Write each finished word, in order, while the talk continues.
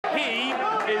he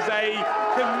is a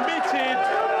committed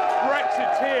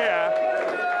Brexiteer.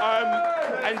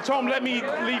 And Tom, let me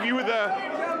leave you with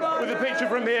a picture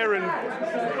from here and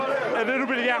a little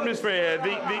bit of the atmosphere.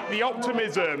 The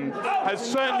optimism has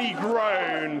certainly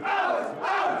grown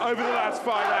over the last 5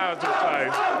 hours or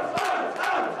so.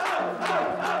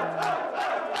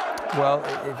 Well,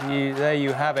 there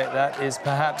you have it. That is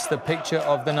perhaps the picture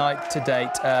of the night to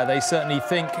date. They certainly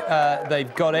think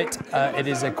they've got it. It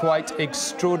is a quite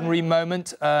extraordinary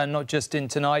moment, not just in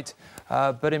tonight,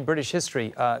 but in British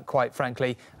history, quite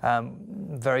frankly.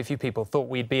 Very few people thought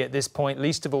we'd be at this point,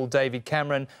 least of all David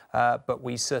Cameron, but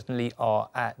we certainly are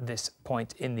at this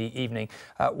point in the evening.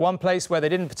 One place where they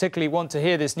didn't particularly want to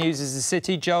hear this news is the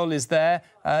City. Joel is there.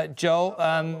 Joel,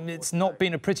 it's not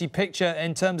been a pretty picture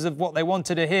in terms of what they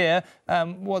wanted to hear.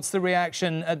 What's the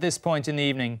reaction at this point in the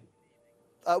evening?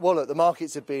 Well, look, the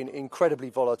markets have been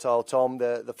incredibly volatile, Tom.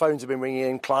 The phones have been ringing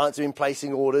in, clients have been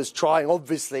placing orders, trying,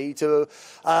 obviously, to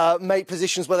make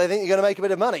positions where they think you're going to make a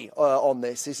bit of money on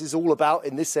this. This is all about,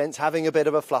 in this sense, having a bit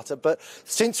of a flutter. But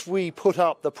since we put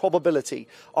up the probability,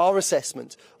 our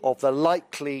assessment of the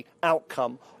likely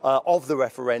outcome of the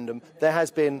referendum, there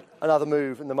has been another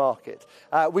move in the market.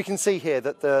 We can see here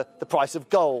that the price of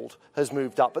gold has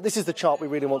moved up. But this is the chart we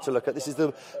really want to look at. This is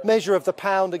the measure of the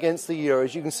pound against the euro.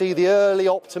 As you can see, the early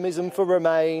optimism for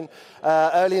Remain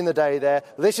early in the day there.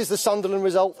 This is the Sunderland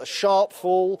result, a sharp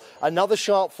fall, another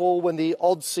sharp fall when the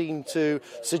odds seemed to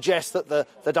suggest that the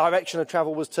direction of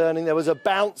travel was turning. There was a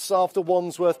bounce after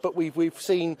Wandsworth, but we've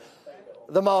seen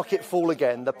the market fall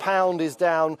again. The pound is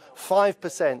down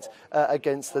 5%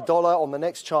 against the dollar. On the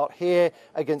next chart here,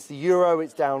 against the euro,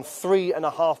 it's down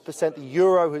 3.5%. The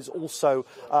euro has also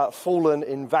fallen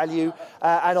in value.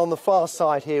 And on the far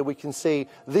side here, we can see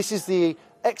this is the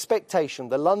expectation.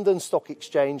 The London Stock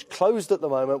Exchange, closed at the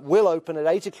moment, will open at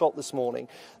 8 o'clock this morning.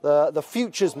 The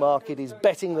futures market is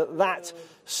betting that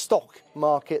stock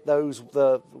market,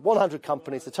 the 100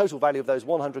 companies, the total value of those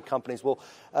 100 companies will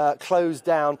close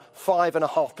down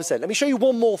 5.5%. Let me show you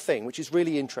one more thing, which is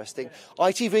really interesting.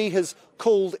 ITV has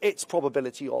called its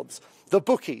probability odds. The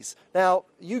bookies. Now,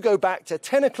 you go back to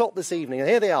 10 o'clock this evening, and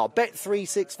here they are.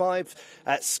 Bet365,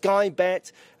 Sky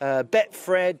Bet,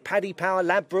 Betfred, Paddy Power,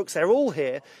 Ladbrokes, they're all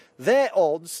here. Their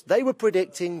odds, they were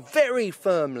predicting very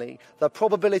firmly the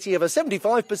probability of a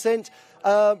 75%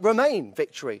 Remain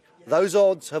victory. Those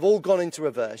odds have all gone into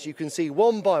reverse. You can see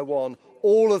one by one,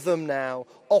 all of them now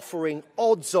offering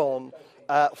odds on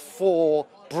for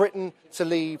Britain to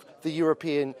leave the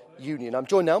European Union. I'm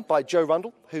joined now by Joe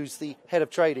Rundle, who's the head of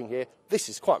trading here. This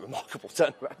is quite a remarkable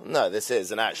turnaround. No, this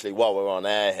is. And actually, while we're on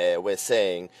air here, we're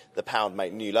seeing the pound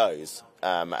make new lows.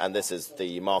 And this is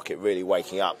the market really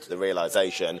waking up to the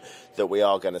realisation that we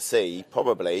are going to see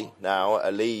probably now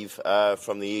a leave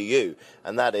from the EU.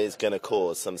 And that is going to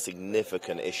cause some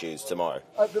significant issues tomorrow.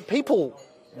 The people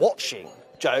watching,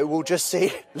 Joe, will just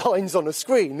see lines on a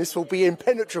screen. This will be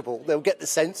impenetrable. They'll get the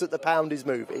sense that the pound is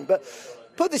moving. But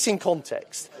put this in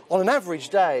context. On an average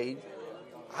day,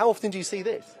 how often do you see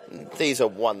this? These are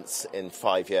once in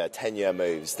 5-year, 10-year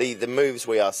moves. The moves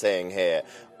we are seeing here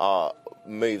are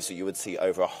moves that you would see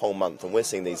over a whole month, and we're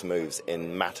seeing these moves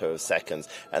in matter of seconds,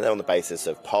 and they're on the basis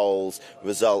of polls,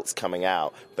 results coming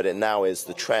out. But it now is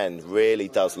the trend really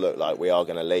does look like we are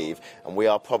going to leave, and we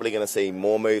are probably going to see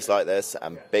more moves like this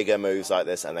and bigger moves like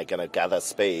this, and they're going to gather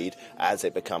speed as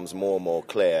it becomes more and more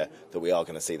clear that we are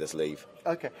going to see this leave.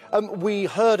 OK. We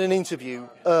heard an interview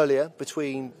earlier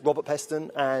between Robert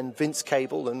Peston and Vince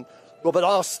Cable, and Robert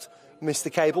asked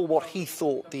Mr. Cable what he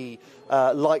thought the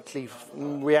likely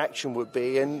reaction would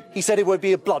be, and he said it would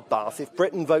be a bloodbath if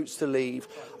Britain votes to leave,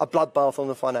 a bloodbath on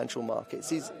the financial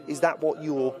markets. Is that what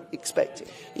you're expecting?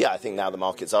 Yeah, I think now the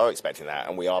markets are expecting that,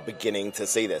 and we are beginning to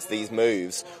see this. These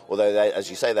moves, although they, as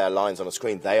you say, they're lines on a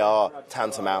screen, they are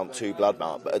tantamount to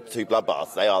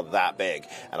bloodbaths. They are that big,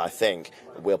 and I think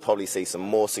we'll probably see some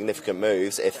more significant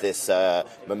moves if this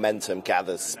momentum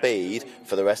gathers speed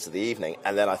for the rest of the evening.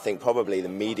 And then I think probably the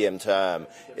medium term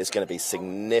is going to be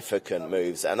significant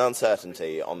moves and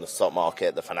uncertainty on the stock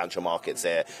market, the financial markets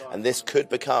here. And this could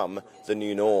become the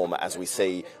new norm as we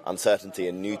see uncertainty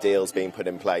and new deals being put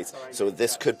in place. So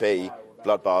this could be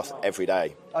bloodbath every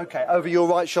day. OK, over your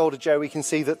right shoulder, Joe, we can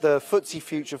see that the FTSE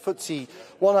future, FTSE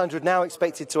 100, now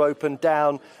expected to open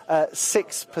down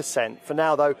 6%. For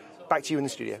now, though, Back to you in the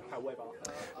studio.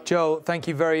 Joel, thank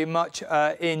you very much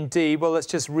indeed. Well, let's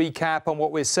just recap on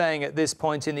what we're saying at this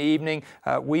point in the evening.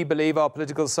 We believe, our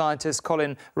political scientists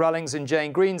Colin Rallings and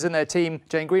Jane Green and their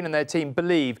team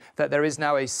believe that there is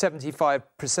now a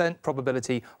 75%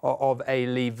 probability of a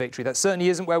Leave victory. That certainly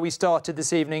isn't where we started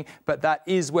this evening, but that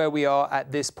is where we are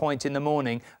at this point in the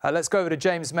morning. Let's go over to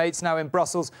James Mates now in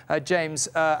Brussels. James,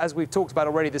 as we've talked about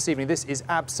already this evening, this is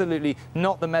absolutely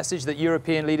not the message that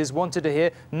European leaders wanted to hear,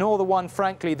 nor the one,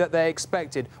 frankly, that they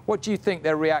expected. What do you think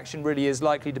their reaction really is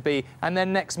likely to be, and their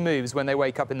next moves when they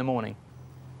wake up in the morning?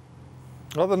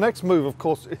 Well, the next move, of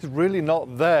course, is really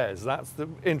not theirs. That's the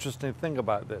interesting thing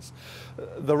about this.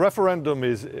 The referendum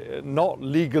is not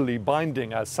legally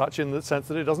binding as such, in the sense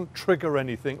that it doesn't trigger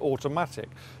anything automatic.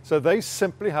 So they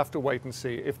simply have to wait and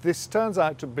see. If this turns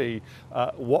out to be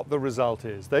what the result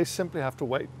is, they simply have to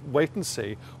wait and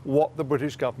see what the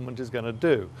British government is going to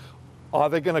do. Are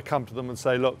they going to come to them and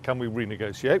say, look, can we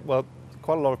renegotiate? Well,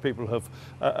 quite a lot of people have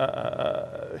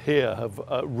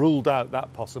ruled out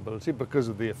that possibility because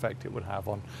of the effect it would have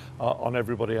on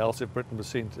everybody else if Britain was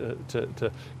seen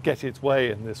to get its way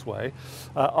in this way.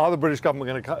 Are the British government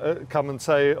going to come and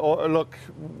say, oh, look,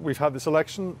 we've had this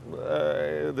election,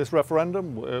 this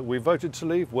referendum, we voted to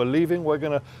leave, we're leaving, we're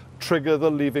going to trigger the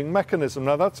leaving mechanism.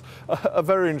 Now, that's a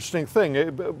very interesting thing.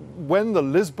 When the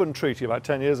Lisbon Treaty about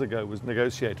 10 years ago was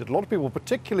negotiated, a lot of people,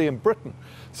 particularly in Britain,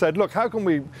 said, look, how can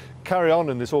we carry on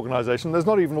in this organisation? There's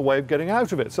not even a way of getting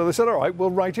out of it. So they said, all right,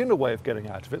 we'll write in a way of getting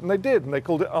out of it. And they did, and they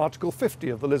called it Article 50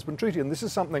 of the Lisbon Treaty. And this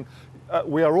is something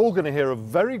we are all going to hear a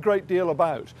very great deal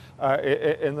about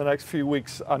in the next few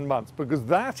weeks and months, because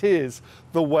that is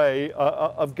the way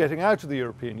of getting out of the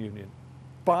European Union.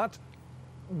 But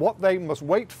what they must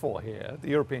wait for here, the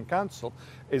European Council,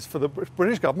 is for the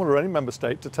British government or any member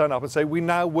state to turn up and say, we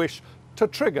now wish to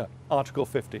trigger Article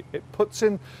 50. It puts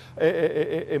in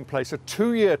place a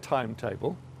 2-year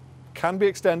timetable, can be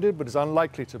extended but is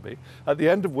unlikely to be, at the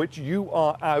end of which you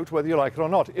are out whether you like it or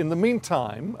not. In the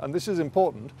meantime, and this is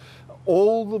important,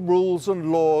 all the rules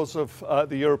and laws of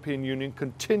the European Union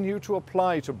continue to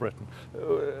apply to Britain.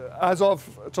 As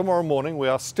of tomorrow morning, we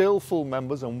are still full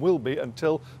members and will be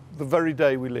until the very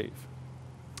day we leave.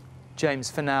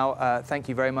 James, for now, thank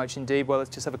you very much indeed. Well, let's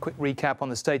just have a quick recap on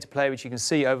the state of play, which you can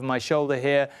see over my shoulder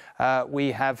here.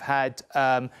 We have had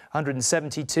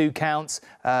 172 counts.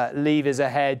 Leave is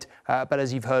ahead. But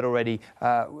as you've heard already,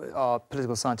 our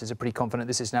political scientists are pretty confident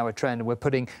this is now a trend. We're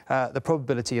putting the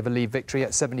probability of a Leave victory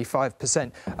at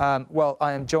 75%. Well,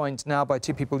 I am joined now by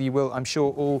two people you will, I'm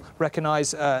sure, all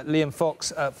recognise. Liam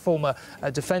Fox, former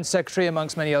Defence Secretary,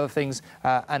 amongst many other things,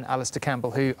 and Alistair Campbell,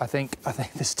 who I think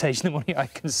at this stage in the morning I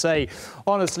can say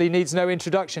honestly needs no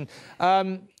introduction.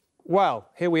 Well,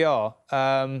 here we are.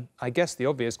 I guess the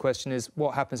obvious question is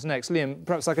what happens next. Liam,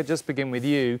 perhaps I could just begin with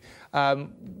you.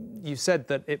 You said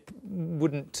that it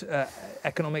wouldn't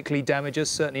economically damage us,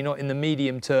 certainly not in the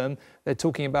medium term. They're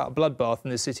talking about a bloodbath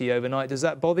in the city overnight. Does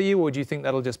that bother you, or do you think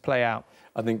that'll just play out?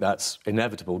 I think that's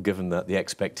inevitable, given that the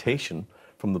expectation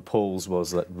from the polls was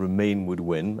that Remain would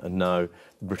win, and now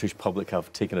the British public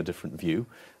have taken a different view.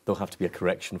 There'll have to be a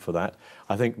correction for that.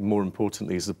 I think more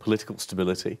importantly is the political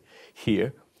stability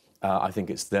here. I think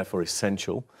it's therefore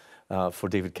essential for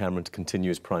David Cameron to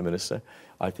continue as Prime Minister.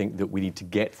 I think that we need to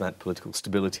get that political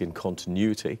stability and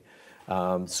continuity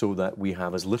so that we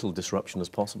have as little disruption as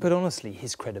possible. But honestly,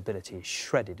 his credibility is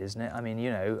shredded, isn't it? I mean,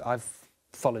 you know, I've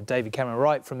followed David Cameron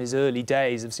right from his early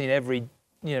days. I've seen every,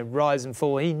 rise and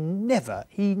fall. He never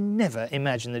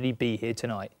imagined that he'd be here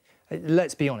tonight.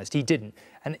 Let's be honest, he didn't.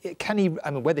 And can he,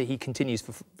 I mean, whether he continues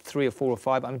for 3 or 4 or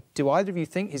 5, I mean, do either of you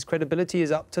think his credibility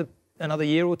is up to another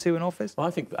year or two in office? I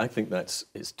think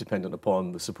it's dependent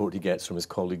upon the support he gets from his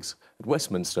colleagues at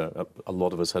Westminster. A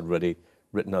lot of us had already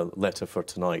written a letter for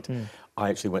tonight. I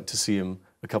actually went to see him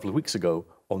a couple of weeks ago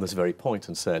on this very point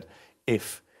and said,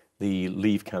 if the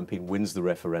Leave campaign wins the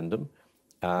referendum,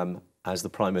 as the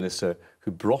Prime Minister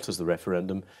who brought us the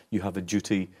referendum, you have a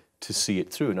duty to see it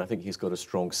through. And I think he's got a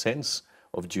strong sense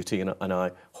of duty, and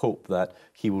I hope that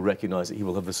he will recognise that he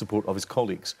will have the support of his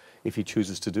colleagues if he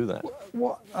chooses to do that.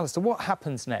 Alistair, what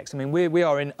happens next? I mean, we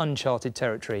are in uncharted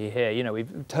territory here. You know,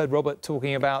 we've heard Robert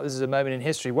talking about this is a moment in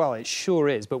history. Well, it sure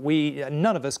is, but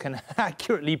none of us can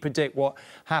accurately predict what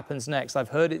happens next. I've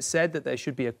heard it said that there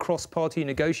should be a cross-party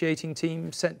negotiating team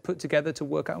put together to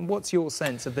work out. And what's your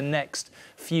sense of the next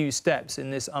few steps in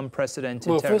this unprecedented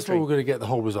territory? Well, first of all, we're going to get the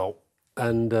whole result.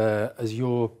 And as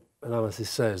your analysis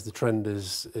says, the trend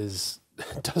does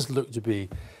look to be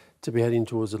heading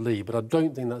towards a Leave, but I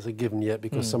don't think that's a given yet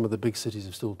because some of the big cities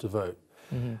have still to vote.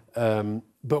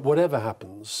 But whatever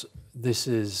happens, this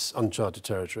is uncharted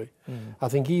territory. I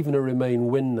think even a Remain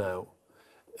win now,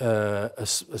 a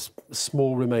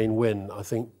small Remain win, I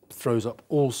think throws up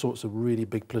all sorts of really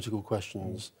big political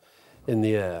questions in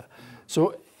the air.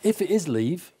 So if it is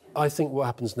Leave, I think what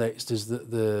happens next is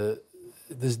that there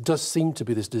does seem to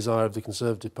be this desire of the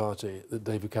Conservative Party that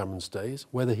David Cameron stays.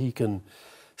 Whether he can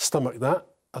stomach that,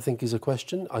 I think, is a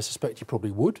question. I suspect he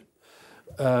probably would.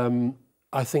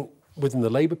 I think within the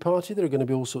Labour Party there are going to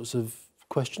be all sorts of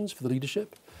questions for the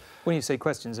leadership. When you say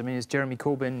questions, I mean, is Jeremy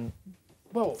Corbyn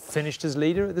finished as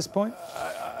leader at this point?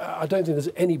 I don't think there's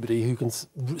anybody who can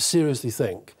seriously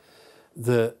think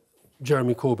that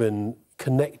Jeremy Corbyn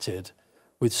connected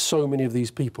with so many of these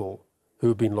people who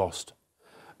have been lost.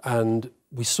 And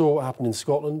we saw what happened in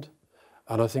Scotland,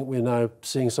 and I think we're now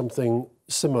seeing something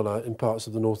similar in parts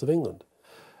of the north of England.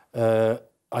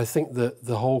 I think that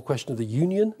the whole question of the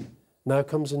union now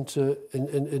comes into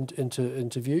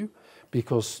view,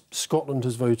 because Scotland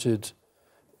has voted,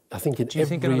 I think, in every... Do you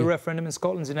think another referendum in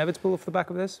Scotland is inevitable off the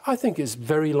back of this? I think it's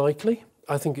very likely.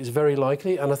 I think it's very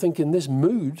likely, and I think in this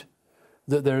mood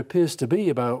that there appears to be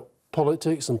about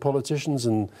politics and politicians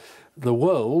and the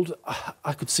world,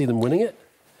 I could see them winning it.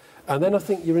 And then I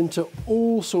think you're into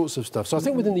all sorts of stuff. So I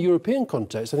think within the European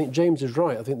context, I think James is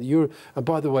right. I think and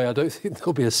by the way, I don't think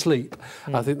they'll be aslebe.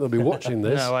 I think they'll be watching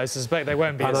this. No, I suspect they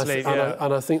won't be asleep.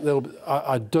 And I think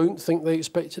I don't think they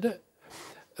expected it.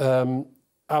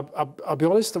 I'll be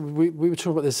honest, we were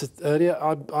talking about this earlier.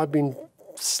 I've been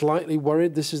slightly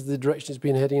worried this is the direction it's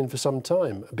been heading in for some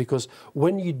time, because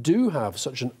when you do have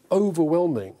such an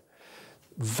overwhelming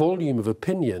volume of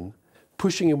opinion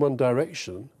pushing in one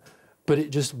direction, but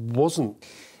it just wasn't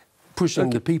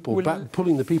pushing the people back,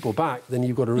 pulling the people back, then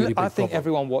you've got a really big problem. I think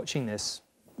everyone watching this,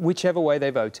 whichever way they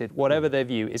voted, whatever their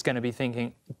view, is going to be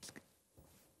thinking,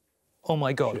 oh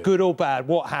my God, good or bad,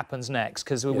 what happens next?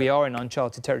 Because we are in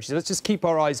uncharted territory. So let's just keep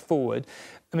our eyes forward.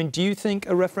 I mean, do you think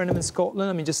a referendum in Scotland,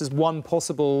 I mean, just as one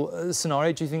possible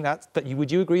scenario, do you think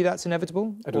would you agree that's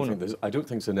inevitable? I don't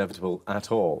think it's inevitable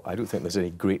at all. I don't think there's any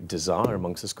great desire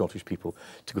amongst the Scottish people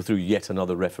to go through yet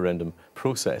another referendum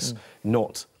process,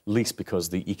 not least because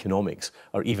the economics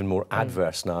are even more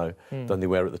adverse now than they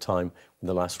were at the time when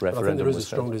the last referendum was held. I think there is a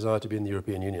strong desire to be in the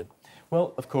European Union.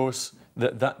 Well, of course,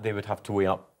 that they would have to weigh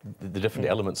up the different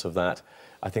elements of that.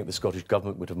 I think the Scottish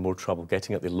Government would have more trouble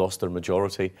getting it. They lost their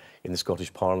majority in the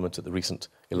Scottish Parliament at the recent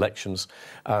elections.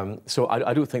 So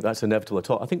I don't think that's inevitable at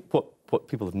all. I think what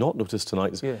people have not noticed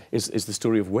tonight is the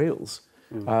story of Wales.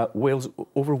 Wales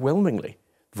overwhelmingly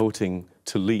voting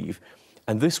to leave.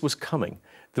 And this was coming.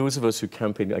 Those of us who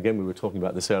campaigned, again, we were talking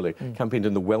about this earlier, campaigned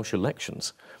in the Welsh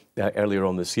elections earlier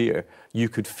on this year, you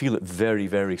could feel it very,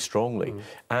 very strongly.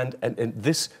 And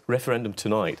this referendum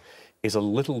tonight is a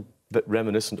little bit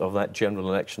reminiscent of that general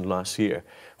election last year,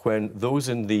 when those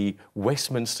in the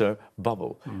Westminster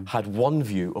bubble had one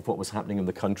view of what was happening in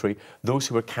the country. Those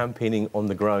who were campaigning on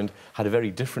the ground had a very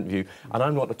different view. And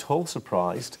I'm not at all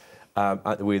surprised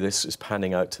at the way this is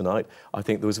panning out tonight. I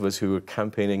think those of us who were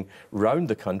campaigning round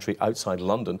the country outside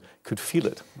London could feel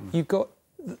it. You've got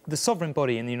the sovereign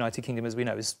body in the United Kingdom, as we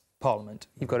know, is Parliament.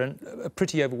 You've got a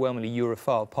pretty overwhelmingly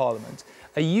Europhile Parliament.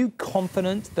 Are you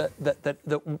confident that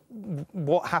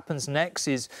what happens next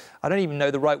is, I don't even know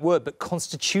the right word, but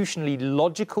constitutionally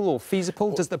logical or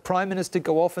feasible? Does the Prime Minister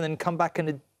go off and then come back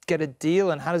and get a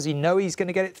deal, and how does he know he's going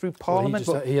to get it through Parliament?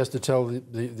 Well, he has to tell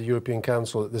the European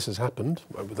Council that this has happened.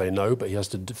 They know, but he has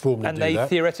to formally do that. And they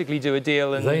theoretically do a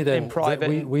deal in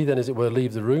private. We then, as it were,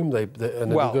 leave the room, and the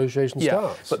negotiation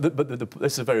starts. But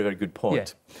this is a very, very good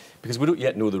point, because we don't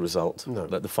yet know the result,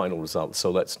 the final result, so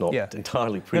let's not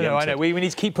entirely preempt I know. We need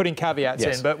to keep putting caveats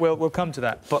in, but we'll come to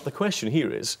that. But the question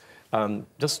here is,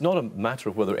 just not a matter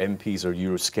of whether MPs are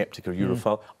Eurosceptic or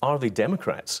Europhile, are they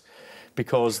Democrats?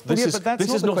 Because this is not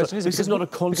a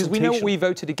consultation. Because we know what we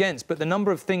voted against, but the number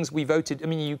of things we voted. I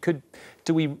mean,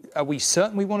 are we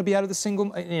certain we want to be out of the single?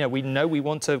 We know we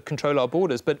want to control our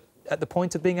borders, but at the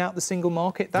point of being out of the single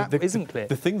market, that isn't clear.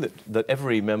 The thing that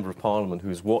every member of Parliament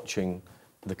who's watching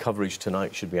the coverage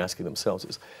tonight should be asking themselves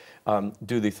is,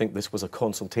 do they think this was a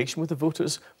consultation with the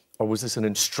voters, or was this an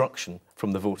instruction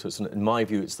from the voters? And in my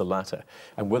view, it's the latter.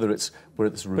 And whether it's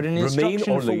remain or leave,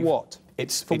 for what?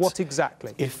 What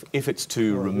exactly? If it's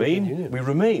to remain, we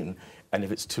remain, and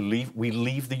if it's to leave, we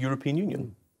leave the European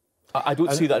Union. I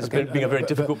don't see that as being a very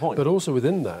difficult point. But also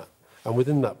within that, and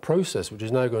within that process, which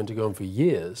is now going to go on for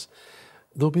years,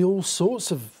 there'll be all sorts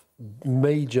of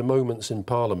major moments in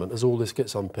Parliament as all this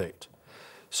gets unpicked.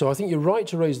 So I think you're right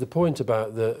to raise the point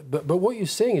about but what you're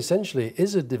seeing essentially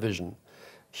is a division,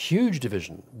 huge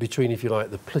division between, if you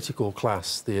like, the political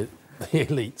class, the the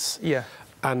elites. Yeah.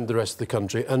 And the rest of the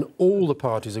country, and all the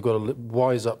parties have got to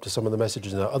wise up to some of the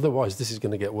messages now. Otherwise, this is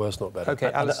going to get worse, not better.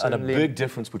 Okay, and a big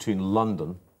difference between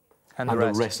London and the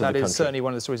rest of the country. That is certainly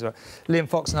one of the stories. Liam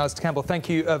Fox and Alistair Campbell, thank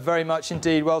you very much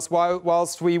indeed.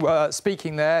 Whilst we were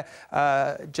speaking there,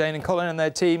 Jane and Colin and their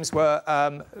teams were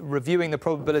reviewing the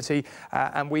probability,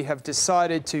 and we have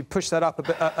decided to push that up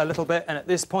a little bit. And at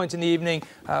this point in the evening,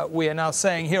 we are now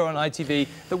saying here on ITV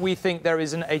that we think there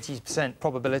is an 80%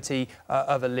 probability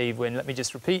of a Leave win. Let me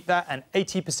just repeat that, an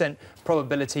 80%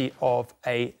 probability of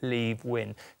a Leave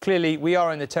win. Clearly, we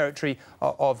are in the territory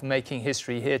of making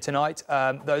history here tonight.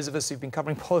 Those of us who've been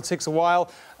covering politics a while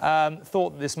thought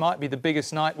that this might be the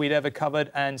biggest night we'd ever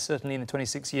covered, and certainly in the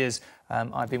 26 years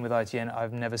I've been with ITN,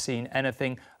 I've never seen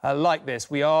anything like this.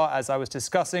 We are, as I was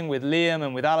discussing with Liam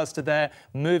and with Alistair there,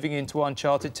 moving into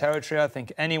uncharted territory. I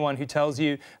think anyone who tells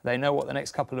you they know what the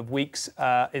next couple of weeks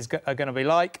are going to be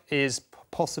like is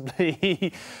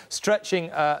possibly stretching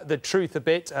the truth a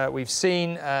bit. We've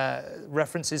seen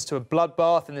references to a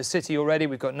bloodbath in the city already.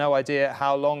 We've got no idea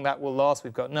how long that will last.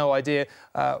 We've got no idea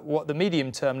what the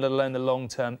medium term, let alone the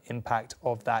long-term impact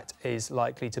of that is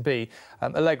likely to be.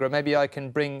 Allegra, maybe I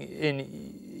can bring in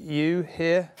you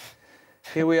here.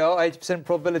 Here we are, 80%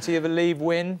 probability of a Leave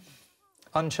win.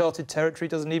 Uncharted territory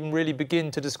doesn't even really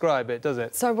begin to describe it, does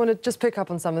it? So I want to just pick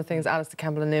up on some of the things Alistair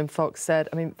Campbell and Liam Fox said.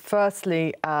 I mean,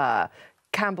 firstly,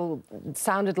 Campbell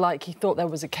sounded like he thought there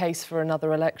was a case for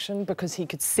another election because he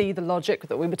could see the logic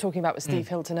that we were talking about with Steve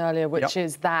Hilton earlier, which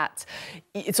is that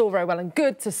it's all very well and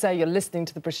good to say you're listening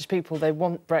to the British people, they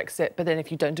want Brexit, but then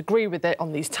if you don't agree with it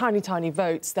on these tiny, tiny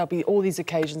votes, there'll be all these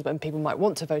occasions when people might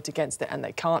want to vote against it and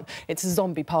they can't. It's a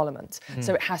zombie parliament,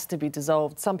 so it has to be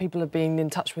dissolved. Some people have been in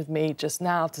touch with me just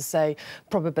now to say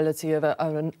probability of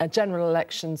a general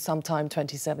election sometime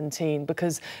 2017,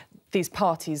 because these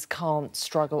parties can't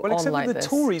struggle on like this. Well, except the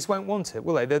Tories won't want it,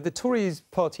 will they? The Tories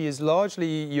party is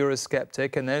largely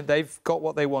Eurosceptic, and they've got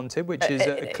what they wanted, which is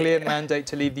a clear mandate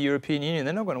to leave the European Union.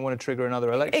 They're not going to want to trigger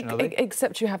another election, are they?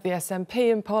 Except you have the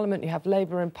SNP in Parliament, you have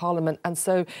Labour in Parliament, and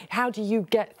so how do you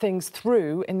get things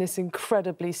through in this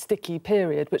incredibly sticky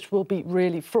period, which will be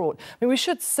really fraught? I mean, we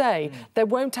should say there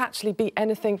won't actually be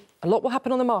anything. A lot will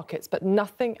happen on the markets, but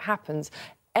nothing happens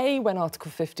A, when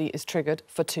Article 50 is triggered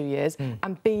for 2 years,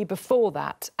 and B, before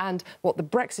that. And what the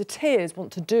Brexiteers want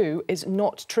to do is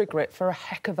not trigger it for a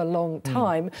heck of a long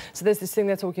time. So there's this thing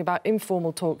they're talking about,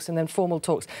 informal talks and then formal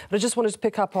talks. But I just wanted to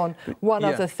pick up on one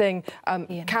other thing.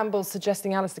 Alistair Campbell's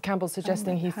suggesting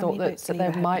he thought that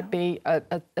there might be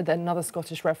another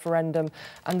Scottish referendum,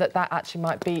 and that actually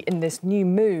might be, in this new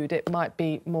mood, it might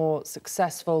be more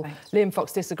successful. Liam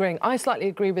Fox disagreeing. I slightly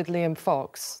agree with Liam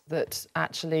Fox that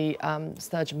actually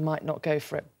Sturgeon might not go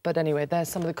for it. But anyway, there's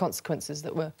some of the consequences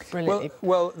that were brilliantly...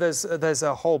 Well, there's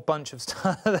a whole bunch of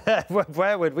stuff there.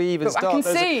 Where would we even start? I can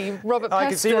see Robert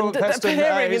Peston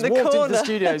appearing in the walked corner. into the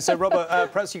studio. So,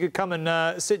 Robert, perhaps you could come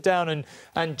and sit down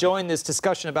and join this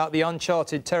discussion about the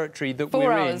uncharted territory that we're in.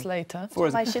 4 hours later.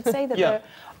 I should say that there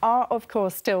are, of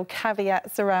course, still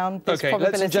caveats around this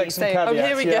probability. Let's inject some caveats. Oh,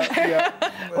 here we go.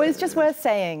 Well, it's just worth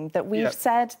saying that we've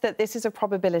said that this is a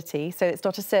probability, so it's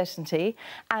not a certainty,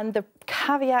 and the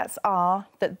caveats are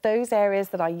that those areas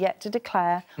that are yet to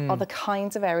declare are the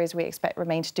kinds of areas we expect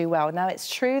Remain to do well. Now, it's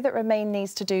true that Remain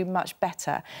needs to do much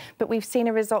better, but we've seen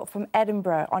a result from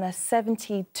Edinburgh on a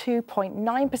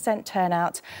 72.9%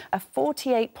 turnout, a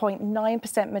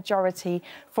 48.9% majority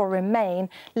for Remain.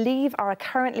 Leave are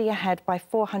currently ahead by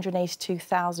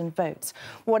 482,000 votes.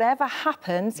 Whatever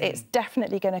happens, it's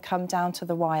definitely going to come down to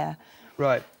the wire.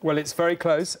 Right. Well, it's very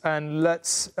close, and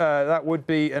that would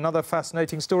be another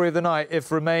fascinating story of the night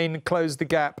if Remain closed the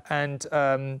gap and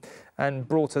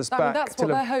brought us back. That's what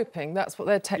they're hoping. That's what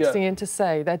they're texting in to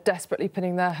say. They're desperately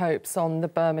putting their hopes on the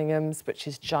Birminghams, which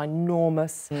is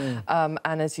ginormous.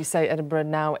 And as you say, Edinburgh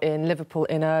now in, Liverpool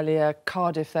in earlier,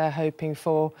 Cardiff they're hoping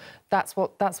for. That's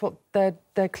what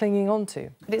they're clinging on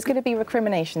to. But it's going to be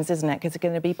recriminations, isn't it? Because it's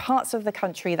going to be parts of the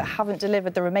country that haven't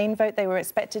delivered the Remain vote they were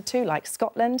expected to, like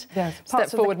Scotland. Yes. Step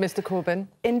forward, Mr. Corbyn.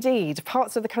 Indeed.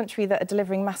 Parts of the country that are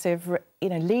delivering massive,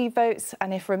 Leave votes.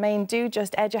 And if Remain do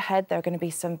just edge ahead, there are going to be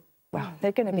some... Well,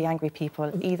 they're going to be angry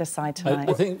people either side tonight.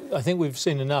 I think we've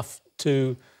seen enough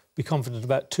to be confident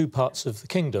about two parts of the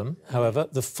kingdom. However,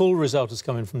 the full result is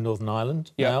coming from Northern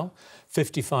Ireland now,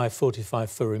 55-45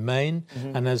 for Remain.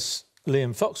 And as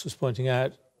Liam Fox was pointing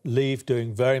out, Leave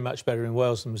doing very much better in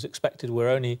Wales than was expected. We're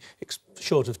only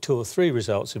short of 2 or 3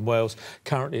 results in Wales.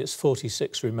 Currently, it's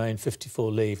 46 Remain,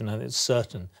 54 Leave, and it's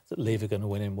certain that Leave are going to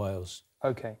win in Wales.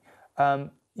 OK.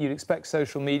 you'd expect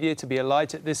social media to be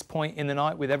alight at this point in the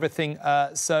night with everything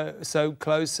so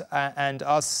close and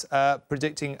us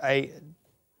predicting a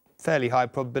fairly high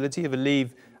probability of a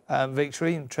Leave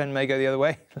victory. The trend may go the other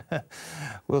way.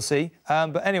 We'll see.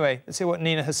 But anyway, let's see what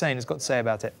Nina Hussain has got to say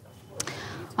about it.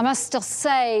 I must just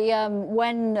say,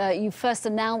 when you first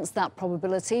announced that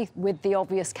probability, with the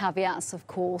obvious caveats, of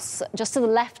course, just to the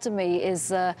left of me is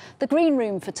the green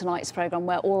room for tonight's programme,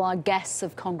 where all our guests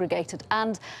have congregated.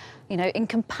 And, you know, in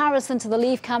comparison to the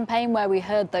Leave campaign, where we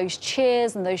heard those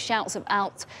cheers and those shouts of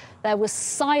out, there was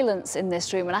silence in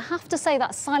this room. And I have to say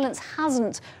that silence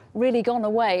hasn't really gone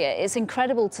away. It's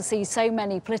incredible to see so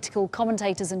many political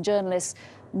commentators and journalists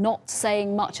not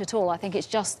saying much at all. I think it's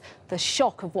just the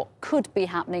shock of what could be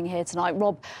happening here tonight.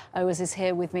 Rob Owers is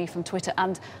here with me from Twitter,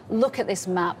 and look at this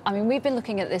map. I mean, we've been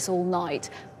looking at this all night,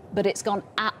 but it's gone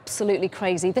absolutely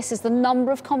crazy. This is the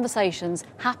number of conversations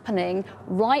happening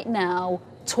right now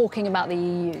talking about the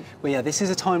EU. Well, yeah, this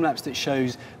is a time lapse that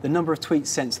shows the number of tweets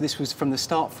sent. So this was from the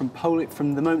start, from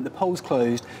the moment the polls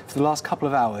closed for the last couple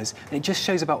of hours, and it just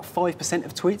shows about 5%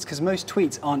 of tweets, because most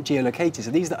tweets aren't geolocated.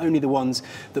 So these are only the ones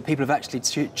that people have actually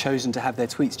chosen to have their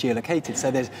tweets geolocated.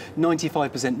 So there's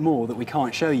 95% more that we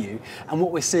can't show you. And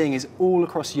what we're seeing is all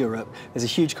across Europe, there's a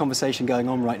huge conversation going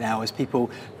on right now as people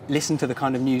listen to the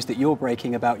kind of news that you're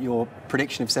breaking about your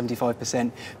prediction of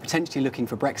 75%, potentially looking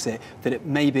for Brexit, that it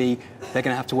may be they're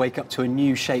going to have to wake up to a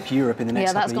new shaped Europe in the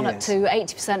next couple of years. Yeah, that's gone up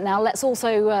to 80% now. Let's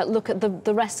also look at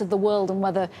the rest of the world and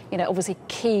whether, you know, obviously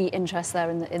key interest there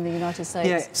in the United States.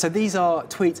 Yeah, so these are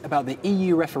tweets about the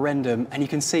EU referendum, and you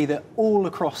can see that all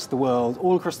across the world,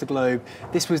 all across the globe,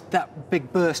 this was that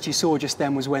big burst you saw just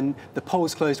then was when the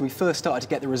polls closed and we first started to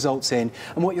get the results in.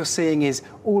 And what you're seeing is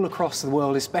all across the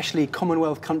world, especially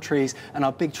Commonwealth countries and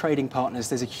our big trading partners,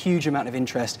 there's a huge amount of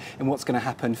interest in what's going to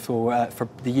happen for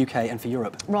the UK and for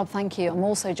Europe. Rob, thank you. I'm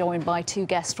also joined by two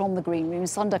guests from the Green Room,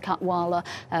 Sundar Katwala,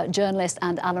 journalist,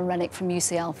 and Alan Rennick from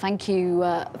UCL. Thank you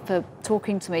for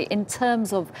talking to me. In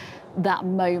terms of that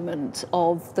moment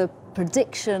of the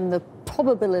prediction, the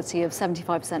probability of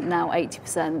 75%, now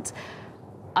 80%,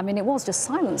 I mean, it was just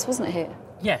silence, wasn't it, here?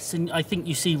 Yes, and I think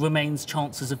you see Remain's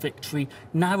chances of victory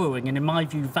narrowing and, in my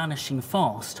view, vanishing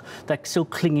fast. They're still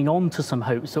clinging on to some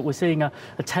hopes that we're seeing a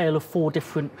tale of four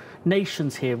different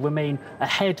nations here. Remain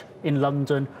ahead in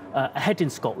London, ahead in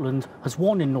Scotland, has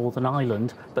won in Northern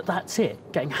Ireland, but that's it.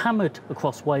 Getting hammered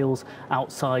across Wales,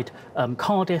 outside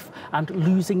Cardiff, and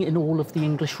losing in all of the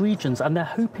English regions. And they're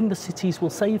hoping the cities will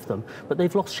save them, but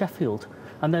they've lost Sheffield.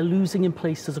 And they're losing in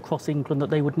places across England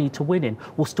that they would need to win in.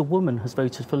 Worcester Woman has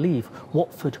voted for Leave.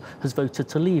 Watford has voted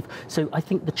to leave. So I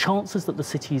think the chances that the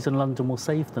cities and London will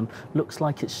save them looks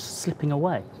like it's slipping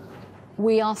away.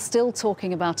 We are still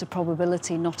talking about a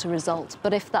probability, not a result.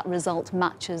 But if that result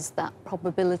matches that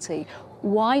probability,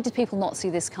 why did people not see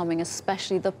this coming,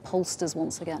 especially the pollsters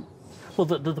once again? Well,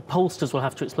 the pollsters will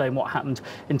have to explain what happened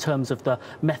in terms of the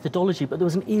methodology, but there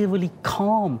was an eerily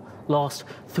calm last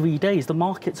 3 days. The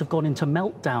markets have gone into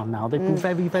meltdown now. They've been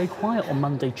very, very quiet on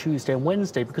Monday, Tuesday and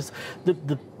Wednesday because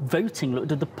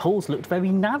the polls looked very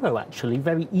narrow, actually,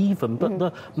 very even, but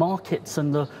the markets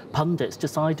and the pundits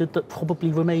decided that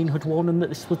probably Remain had won and that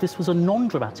this was a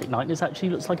non-dramatic night. This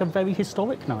actually looks like a very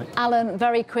historic night. Alan,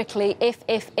 very quickly,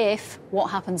 if, what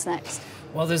happens next?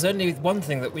 Well, there's only one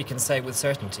thing that we can say with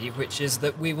certainty, which is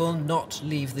that we will not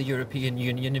leave the European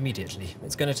Union immediately.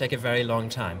 It's going to take a very long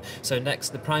time. So next,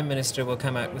 the Prime Minister will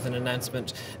come out with an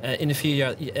announcement in a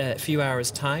few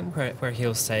hours' time where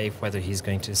he'll say whether he's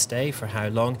going to stay, for how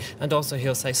long, and also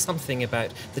he'll say something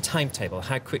about the timetable,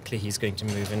 how quickly he's going to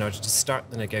move in order to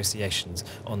start the negotiations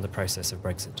on the process of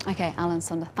Brexit. OK, Alan,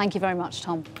 Sundar. Thank you very much,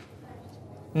 Tom.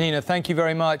 Nina, thank you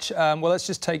very much. Well, let's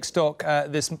just take stock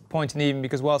at this point in the evening,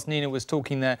 because whilst Nina was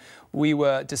talking there, we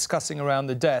were discussing around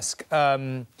the desk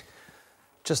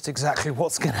just exactly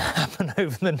what's going to happen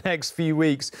over the next few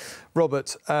weeks.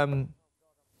 Robert,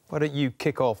 why don't you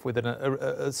kick off with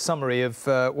a summary of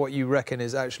what you reckon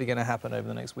is actually going to happen over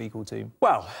the next week or two?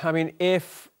 Well, I mean,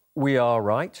 if we are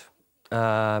right,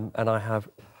 and I have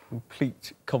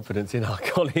complete confidence in our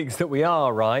colleagues that we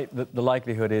are right, that the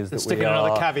likelihood is that we are... Sticking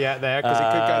another caveat there, because it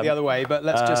could go the other way, but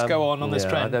let's just go on this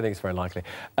trend. I don't think it's very likely.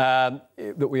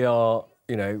 That we are,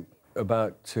 you know,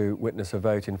 about to witness a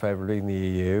vote in favour of leaving the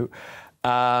EU.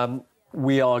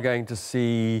 We are going to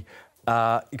see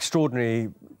extraordinary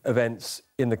events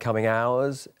in the coming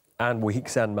hours and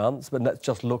weeks and months, but let's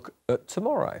just look at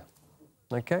tomorrow.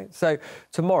 OK? So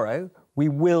tomorrow we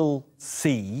will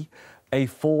see a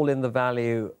fall in the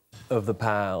value of the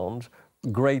pound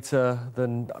greater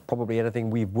than probably anything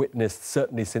we've witnessed,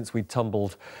 certainly since we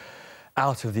tumbled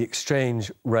out of the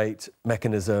exchange rate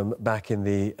mechanism back in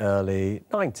the early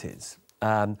 90s.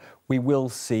 We will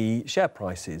see share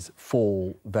prices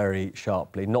fall very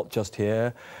sharply, not just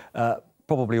here,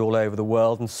 probably all over the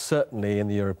world and certainly in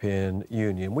the European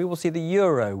Union. We will see the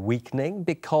euro weakening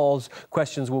because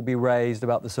questions will be raised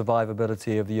about the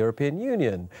survivability of the European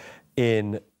Union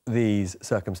in these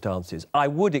circumstances. I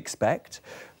would expect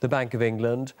the Bank of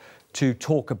England to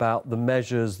talk about the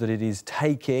measures that it is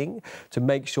taking to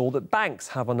make sure that banks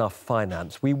have enough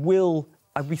finance.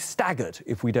 I'd be staggered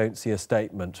if we don't see a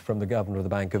statement from the Governor of the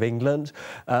Bank of England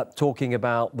talking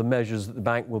about the measures that the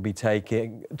bank will be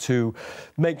taking to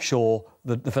make sure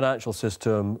that the financial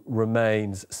system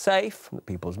remains safe, that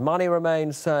people's money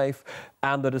remains safe,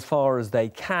 and that as far as they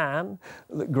can,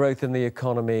 that growth in the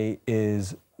economy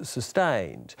is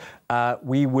sustained.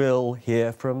 We will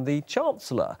hear from the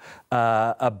Chancellor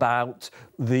about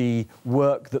the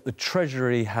work that the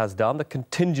Treasury has done, the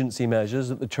contingency measures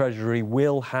that the Treasury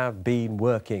will have been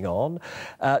working on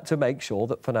to make sure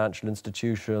that financial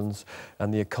institutions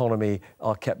and the economy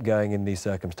are kept going in these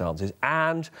circumstances.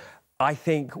 And I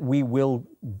think we will...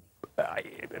 I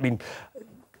mean,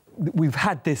 we've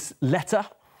had this letter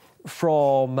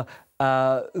from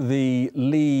the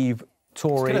Leave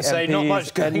Tory MPs say, not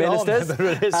much going and ministers on, but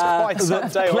it is quite some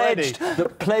day already.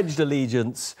 That pledged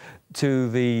allegiance to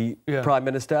the Prime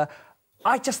Minister.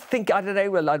 I just think, I don't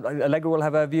know, Allegra will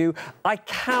have her view. I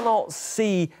cannot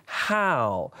see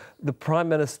how the Prime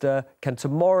Minister can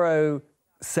tomorrow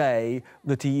say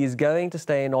that he is going to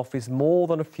stay in office more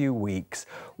than a few weeks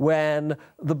when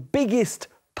the biggest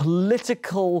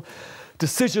political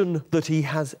decision that he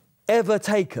has ever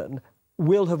taken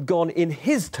will have gone, in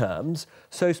his terms,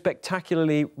 so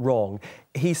spectacularly wrong.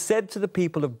 He said to the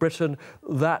people of Britain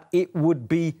that it would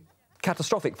be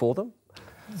catastrophic for them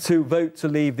to vote to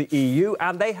leave the EU,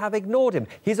 and they have ignored him.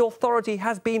 His authority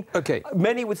has been,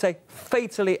 many would say,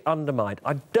 fatally undermined.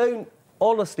 I don't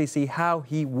honestly see how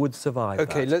he would survive.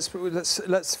 OK, let's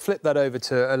flip that over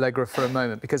to Allegra for a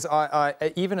moment, because I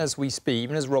even as we speak,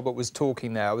 even as Robert was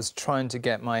talking there, I was trying to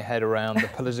get my head around the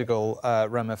political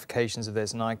ramifications of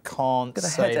this, and I can't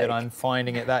say that I'm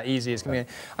finding it that easy. It's going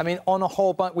to be, I mean, on a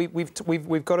whole, but we've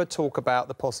got to talk about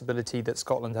the possibility that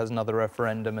Scotland has another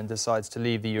referendum and decides to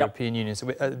leave the European Union, so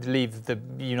leave the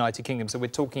United Kingdom. So we're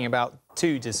talking about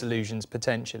two dissolutions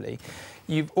potentially.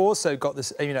 You've also got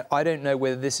this, you know, I don't know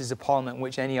whether this is a parliament in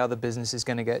which any other business is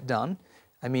going to get done.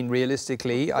 I mean,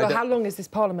 realistically... Well, how long is this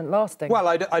parliament lasting? Well,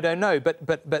 I don't know, but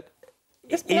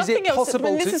is it possible I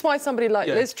mean, this is why somebody like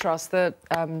Liz Truss, the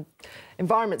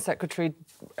Environment Secretary,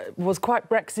 was quite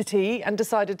Brexity and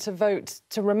decided to vote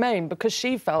to remain, because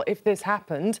she felt if this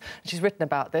happened, she's written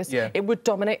about this, it would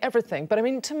dominate everything. But, I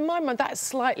mean, to my mind, that's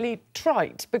slightly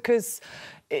trite, because...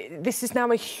 this is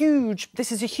now a huge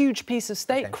piece of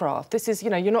statecraft. This is, you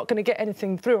know, you're not going to get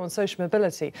anything through on social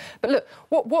mobility. But look,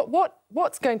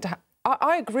 what's going to happen?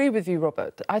 I agree with you,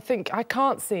 Robert. I think I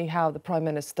can't see how the Prime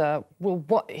Minister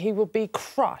he will be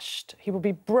crushed. He will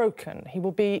be broken. He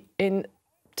will be in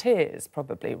tears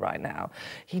probably right now.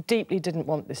 He deeply didn't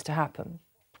want this to happen.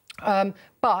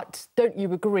 But don't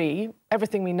you agree,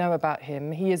 everything we know about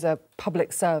him, he is a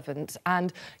public servant,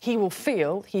 and he will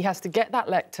feel he has to get that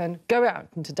lectern, go out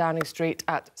into Downing Street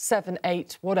at 7,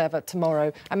 8, whatever,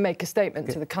 tomorrow, and make a statement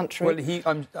to the country.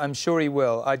 Well, I'm sure he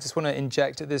will. I just want to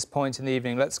inject at this point in the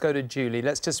evening. Let's go to Julie.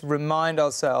 Let's just remind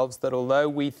ourselves that although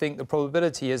we think the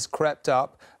probability has crept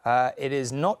up, it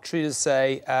is not true to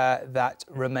say that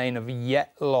Remain have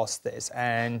yet lost this.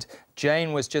 And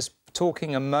Jane was just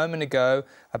talking a moment ago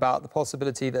about the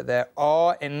possibility that there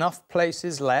are enough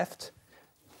places left,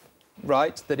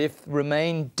 right, that if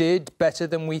Remain did better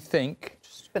than we think,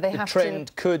 but the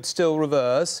trend could still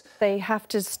reverse. They have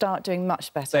to start doing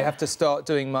much better. They have to start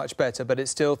doing much better, but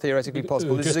it's still theoretically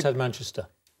possible. We've just had Manchester.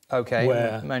 OK.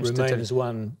 Where Remain has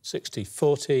won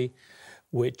 60-40,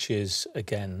 which is,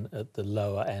 again, at the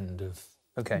lower end of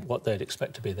what they'd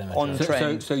expect to be their majority. On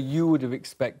trend. So you would have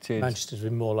expected... Manchester to be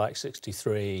more like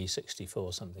 63,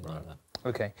 64, something like that.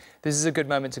 OK. This is a good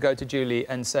moment to go to Julie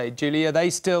and say, Julie, are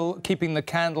they still keeping the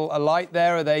candle alight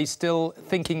there? Are they still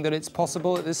thinking that it's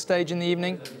possible at this stage in the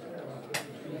evening?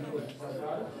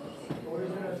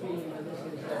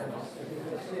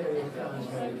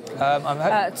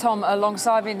 Tom,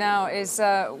 alongside me now is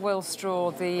Will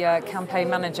Straw, the campaign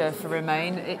manager for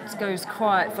Remain. It goes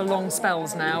quiet for long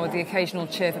spells now, with the occasional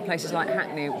cheer for places like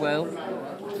Hackney, Will.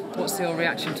 What's your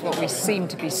reaction to what we seem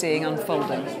to be seeing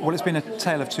unfolding? Well, it's been a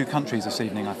tale of two countries this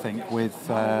evening, I think, with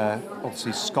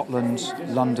obviously Scotland,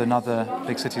 London, other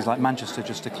big cities like Manchester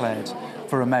just declared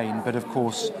for Remain, but of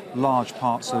course large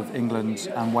parts of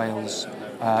England and Wales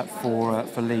for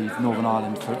Leave, Northern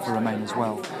Ireland for Remain as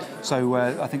well. So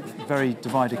I think very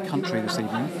divided country this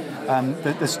evening.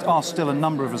 There are still a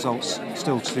number of results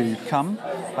still to come,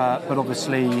 but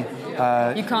obviously...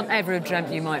 you can't ever have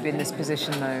dreamt you might be in this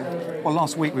position, though. Well,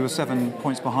 last week we were 7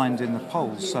 points behind in the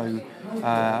polls, so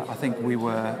I think we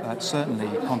were certainly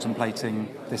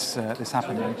contemplating this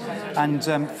happening. And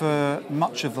for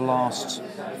much of the last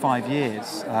 5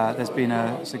 years, there's been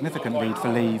a significant lead for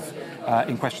Leave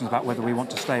in questions about whether we want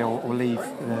to stay or leave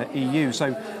the EU.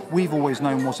 So we've always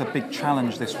known what a big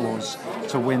challenge this was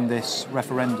to win this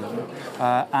referendum.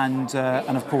 And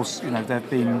of course, you know, there have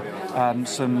been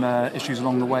some issues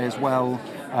along the way as well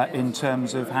in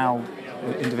terms of how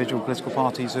individual political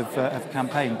parties have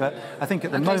campaigned. But I think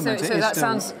at the moment so it is that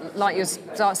still... sounds like you're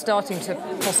starting to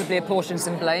possibly apportion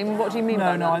some blame. What do you mean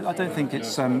by that? No, I don't think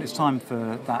it's time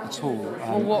for that at all.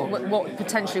 Well, what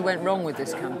potentially went wrong with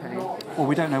this campaign? Well,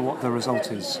 we don't know what the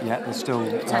result is yet. There's still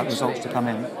results to come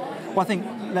in. Well, I think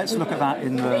let's look at that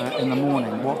in the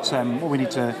morning. What we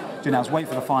need to do now is wait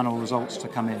for the final results to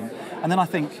come in. And then I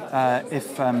think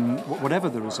if whatever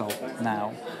the result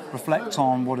now, reflect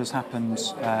on what has happened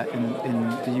in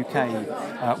the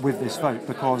UK with this vote,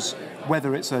 because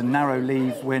whether it's a narrow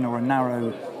Leave win or a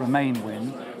narrow Remain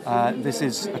win, this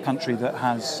is a country that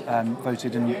has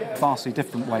voted in vastly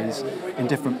different ways in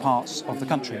different parts of the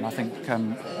country, and I think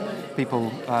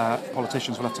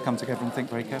politicians will have to come together and think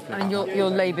very carefully. And your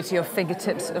Labour to your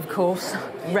fingertips, of course,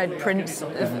 red prince,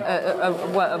 a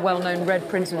well-known red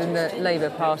prince within the Labour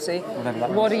Party.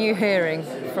 What are you hearing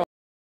from